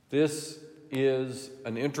This is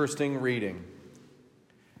an interesting reading.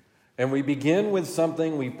 And we begin with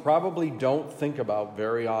something we probably don't think about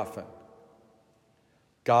very often.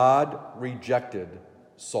 God rejected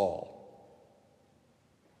Saul.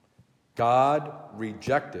 God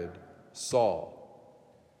rejected Saul.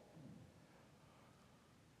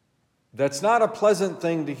 That's not a pleasant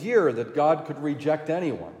thing to hear, that God could reject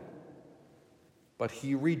anyone. But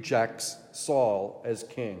he rejects Saul as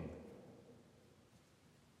king.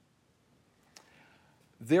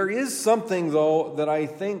 There is something, though, that I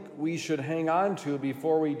think we should hang on to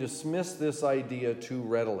before we dismiss this idea too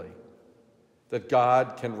readily, that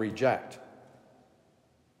God can reject.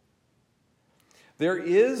 There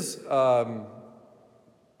is a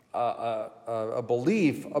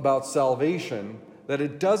belief about salvation that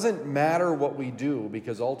it doesn't matter what we do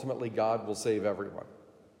because ultimately God will save everyone.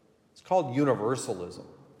 It's called universalism.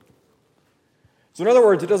 So in other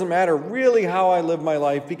words, it doesn't matter really how I live my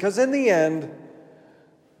life because in the end,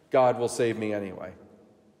 God will save me anyway.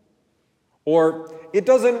 Or it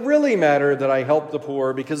doesn't really matter that I help the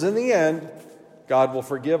poor because in the end, God will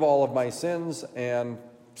forgive all of my sins and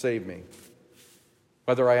save me,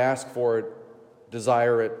 whether I ask for it,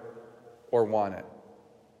 desire it, or want it.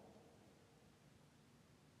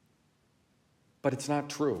 But it's not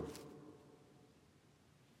true.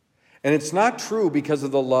 And it's not true because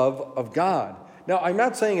of the love of God. Now, I'm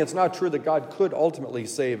not saying it's not true that God could ultimately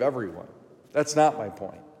save everyone. That's not my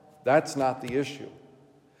point. That's not the issue.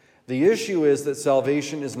 The issue is that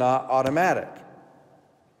salvation is not automatic.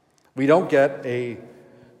 We don't get a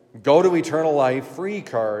go to eternal life free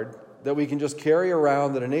card that we can just carry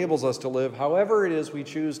around that enables us to live however it is we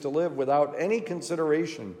choose to live without any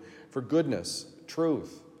consideration for goodness,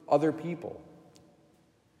 truth, other people.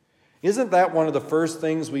 Isn't that one of the first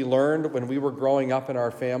things we learned when we were growing up in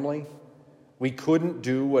our family? We couldn't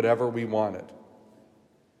do whatever we wanted.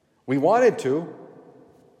 We wanted to.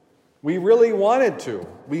 We really wanted to.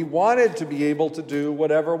 We wanted to be able to do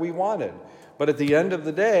whatever we wanted. But at the end of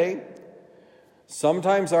the day,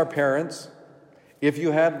 sometimes our parents, if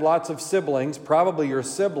you had lots of siblings, probably your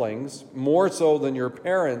siblings, more so than your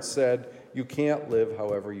parents, said, you can't live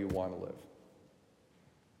however you want to live.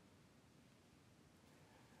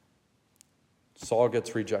 Saul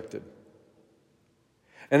gets rejected.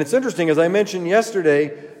 And it's interesting, as I mentioned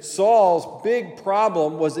yesterday, Saul's big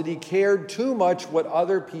problem was that he cared too much what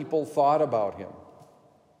other people thought about him.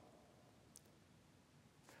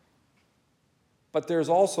 But there's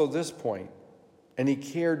also this point, and he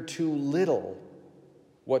cared too little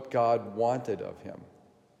what God wanted of him.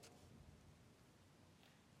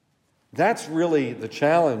 That's really the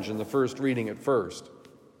challenge in the first reading at first,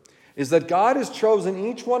 is that God has chosen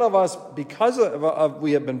each one of us because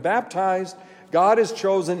we have been baptized. God has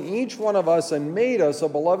chosen each one of us and made us a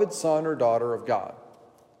beloved son or daughter of God.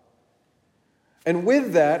 And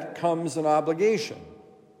with that comes an obligation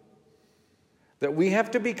that we have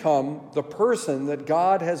to become the person that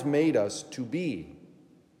God has made us to be.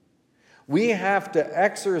 We have to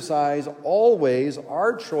exercise always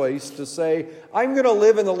our choice to say, I'm going to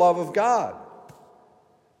live in the love of God.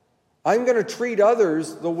 I'm going to treat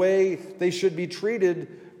others the way they should be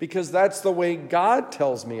treated because that's the way God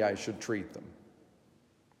tells me I should treat them.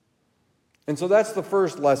 And so that's the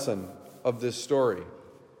first lesson of this story.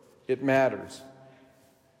 It matters.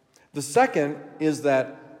 The second is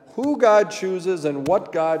that who God chooses and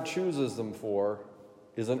what God chooses them for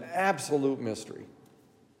is an absolute mystery.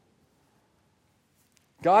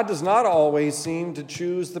 God does not always seem to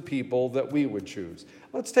choose the people that we would choose.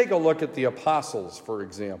 Let's take a look at the apostles, for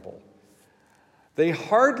example. They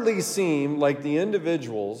hardly seem like the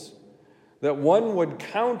individuals that one would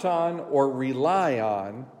count on or rely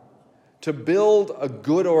on to build a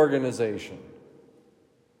good organization.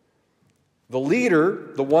 The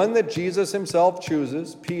leader, the one that Jesus himself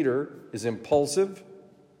chooses, Peter, is impulsive.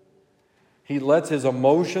 He lets his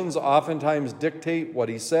emotions oftentimes dictate what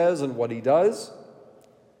he says and what he does.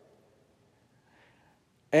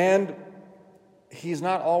 And he's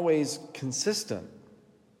not always consistent.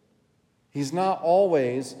 He's not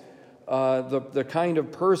always the kind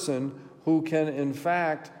of person who can, in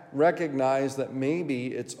fact, recognize that maybe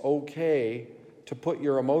it's okay to put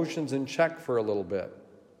your emotions in check for a little bit.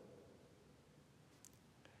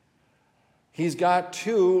 He's got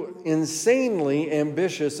two insanely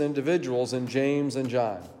ambitious individuals in James and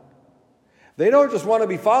John. They don't just want to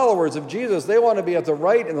be followers of Jesus, they want to be at the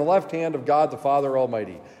right and the left hand of God the Father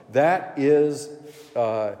Almighty. That is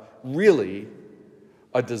really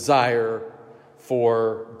a desire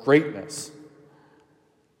for greatness.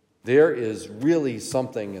 There is really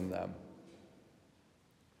something in them.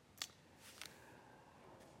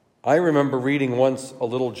 I remember reading once a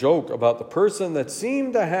little joke about the person that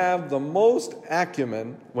seemed to have the most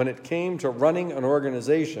acumen when it came to running an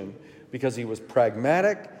organization because he was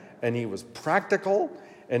pragmatic and he was practical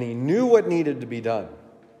and he knew what needed to be done.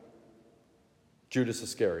 Judas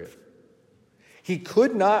Iscariot. He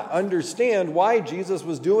could not understand why Jesus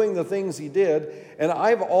was doing the things he did, and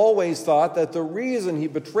I've always thought that the reason he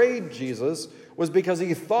betrayed Jesus was because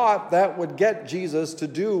he thought that would get Jesus to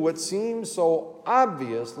do what seemed so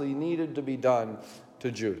obviously needed to be done to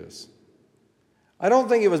Judas. I don't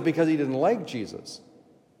think it was because he didn't like Jesus.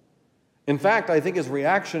 In fact, I think his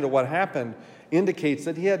reaction to what happened indicates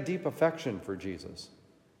that he had deep affection for Jesus.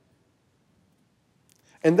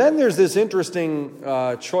 And then there's this interesting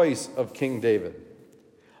choice of King David.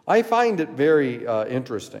 I find it very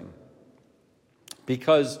interesting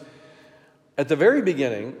because at the very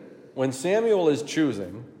beginning, when Samuel is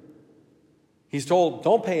choosing, he's told,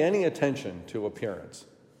 don't pay any attention to appearance.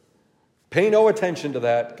 Pay no attention to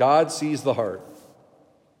that. God sees the heart.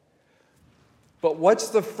 But what's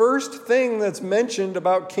the first thing that's mentioned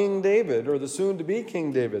about King David, or the soon-to-be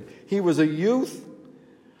King David? He was a youth,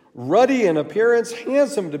 ruddy in appearance,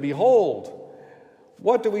 handsome to behold.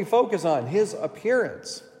 What do we focus on? His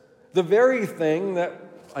appearance. The very thing that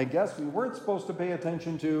I guess we weren't supposed to pay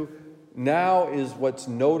attention to now is what's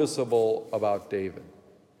noticeable about David.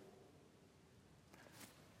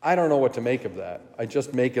 I don't know what to make of that. I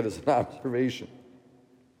just make it as an observation.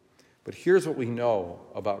 But here's what we know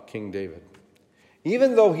about King David.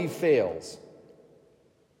 Even though he fails,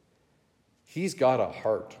 he's got a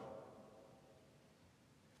heart.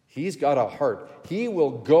 He's got a heart. He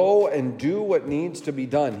will go and do what needs to be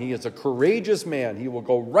done. He is a courageous man. He will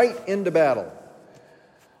go right into battle.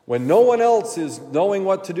 When no one else is knowing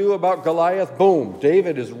what to do about Goliath, boom,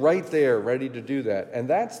 David is right there ready to do that. And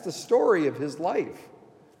that's the story of his life.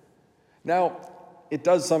 Now, it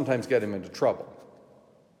does sometimes get him into trouble.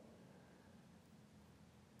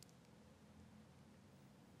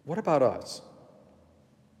 What about us?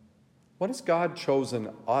 What has God chosen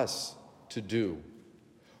us to do?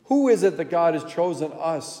 Who is it that God has chosen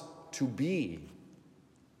us to be?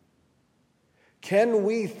 Can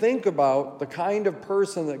we think about the kind of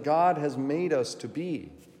person that God has made us to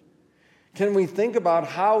be? Can we think about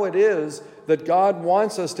how it is that God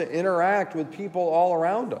wants us to interact with people all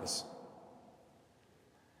around us?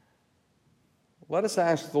 Let us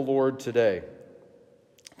ask the Lord today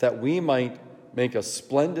that we might make a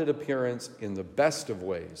splendid appearance in the best of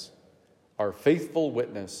ways, our faithful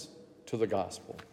witness to the gospel.